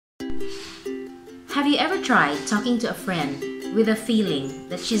Have you ever tried talking to a friend with a feeling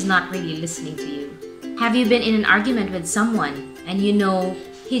that she's not really listening to you? Have you been in an argument with someone and you know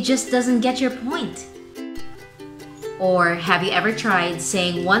he just doesn't get your point? Or have you ever tried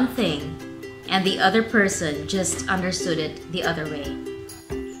saying one thing and the other person just understood it the other way?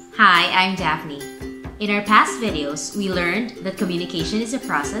 Hi, I'm Daphne. In our past videos, we learned that communication is a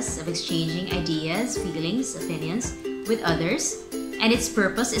process of exchanging ideas, feelings, opinions with others, and its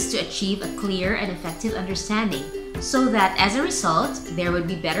purpose is to achieve a clear and effective understanding so that as a result, there would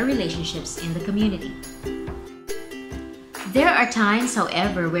be better relationships in the community. There are times,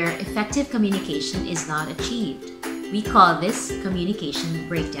 however, where effective communication is not achieved. We call this communication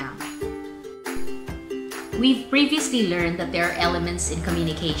breakdown. We've previously learned that there are elements in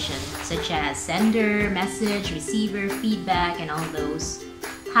communication, such as sender, message, receiver, feedback, and all those.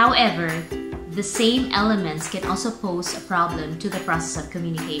 However, the same elements can also pose a problem to the process of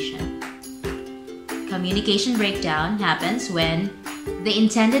communication. Communication breakdown happens when the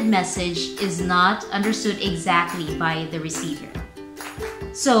intended message is not understood exactly by the receiver.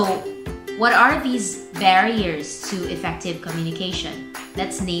 So, what are these barriers to effective communication?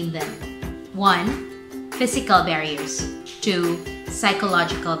 Let's name them. 1. Physical barriers. 2.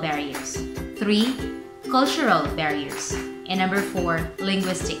 Psychological barriers. 3. Cultural barriers. And number 4.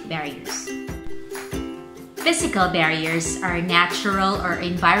 Linguistic barriers. Physical barriers are natural or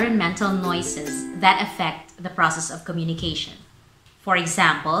environmental noises that affect the process of communication. For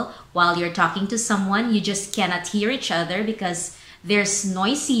example, while you're talking to someone, you just cannot hear each other because there's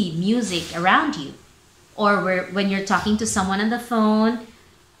noisy music around you. Or when you're talking to someone on the phone,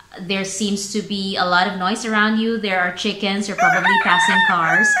 there seems to be a lot of noise around you. There are chickens, you're probably passing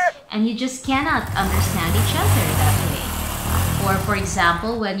cars, and you just cannot understand each other that way. Or for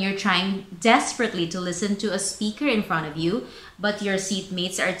example, when you're trying desperately to listen to a speaker in front of you, but your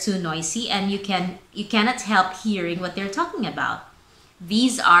seatmates are too noisy and you cannot help hearing what they're talking about.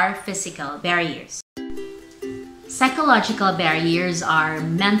 These are physical barriers. Psychological barriers are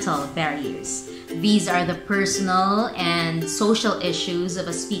mental barriers. These are the personal and social issues of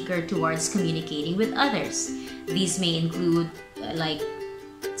a speaker towards communicating with others. These may include like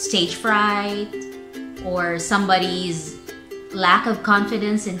stage fright or somebody's lack of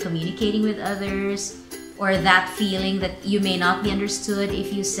confidence in communicating with others, or that feeling that you may not be understood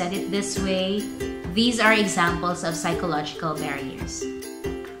if you said it this way. These are examples of psychological barriers.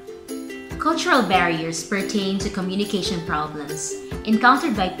 Cultural barriers pertain to communication problems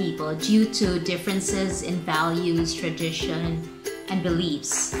encountered by people due to differences in values, tradition, and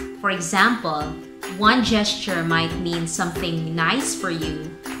beliefs. For example, one gesture might mean something nice for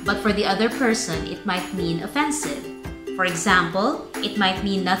you, but for the other person, it might mean offensive. For example, it might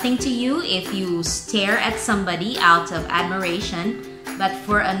mean nothing to you if you stare at somebody out of admiration, but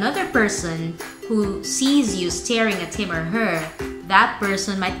for another person who sees you staring at him or her, that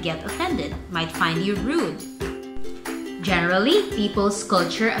person might get offended, might find you rude. Generally, people's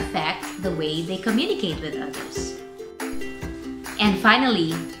culture affects the way they communicate with others. And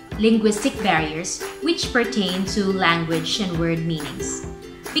finally, linguistic barriers, which pertain to language and word meanings.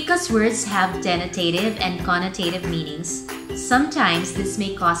 Because words have denotative and connotative meanings, sometimes this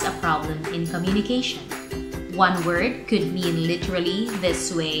may cause a problem in communication. One word could mean literally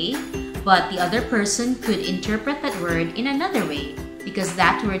this way, but the other person could interpret that word in another way because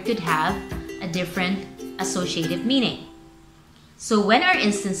that word could have a different associative meaning. So when are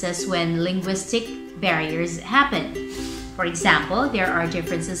instances when linguistic barriers happen? For example, there are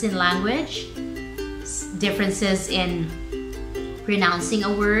differences in language, differences in pronouncing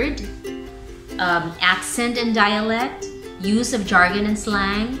a word, accent and dialect, use of jargon and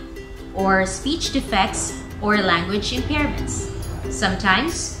slang, or speech defects or language impairments.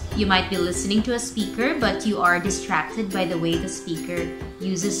 Sometimes you might be listening to a speaker, but you are distracted by the way the speaker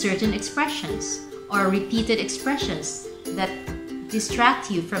uses certain expressions or repeated expressions that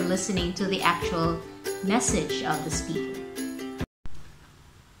distract you from listening to the actual message of the speaker.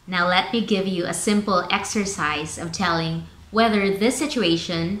 Now let me give you a simple exercise of telling whether this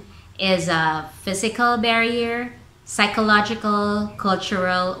situation is a physical barrier, psychological,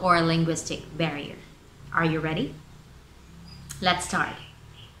 cultural, or linguistic barrier. Are you ready? Let's start.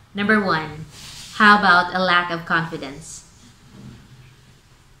 Number 1, how about a lack of confidence?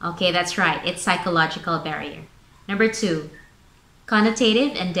 Okay, that's right, it's psychological barrier. Number 2,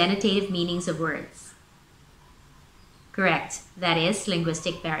 connotative and denotative meanings of words. Correct, that is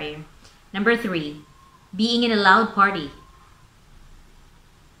linguistic barrier. Number 3, being in a loud party.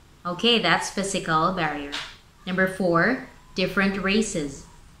 Okay, that's physical barrier. Number 4, different races.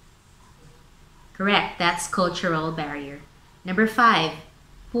 Correct, that's cultural barrier. Number 5,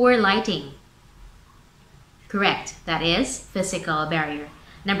 poor lighting. Correct. That is physical barrier.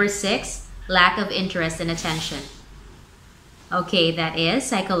 Number 6, lack of interest and attention. Okay, that is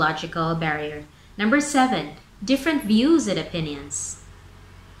psychological barrier. Number 7, different views and opinions.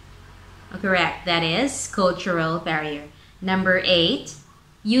 Correct. That is cultural barrier. Number 8,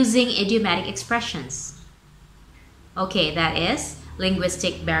 using idiomatic expressions. Okay, that is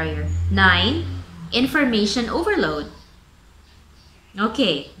linguistic barrier. 9, information overload.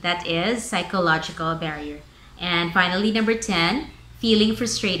 Okay, that is psychological barrier. And finally, number 10, feeling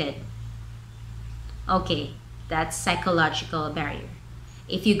frustrated. Okay, that's psychological barrier.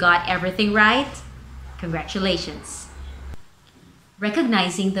 If you got everything right, congratulations.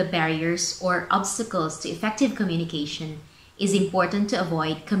 Recognizing the barriers or obstacles to effective communication is important to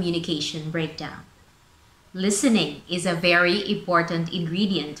avoid communication breakdown. Listening is a very important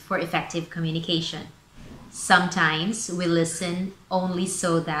ingredient for effective communication. Sometimes we listen only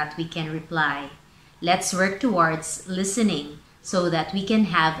so that we can reply. Let's work towards listening so that we can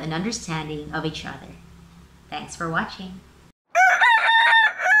have an understanding of each other. Thanks for watching.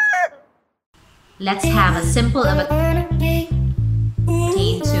 Let's have a simple to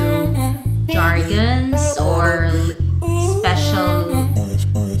jargons or special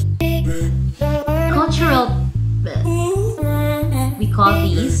cultural, we call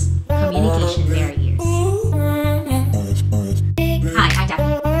these communication barriers. Hi, I'm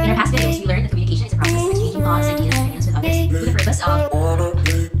Daphne. In our past videos, we learned that communication is a process of exchanging thoughts, ideas, and opinions with others for the purpose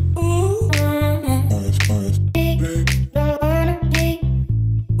of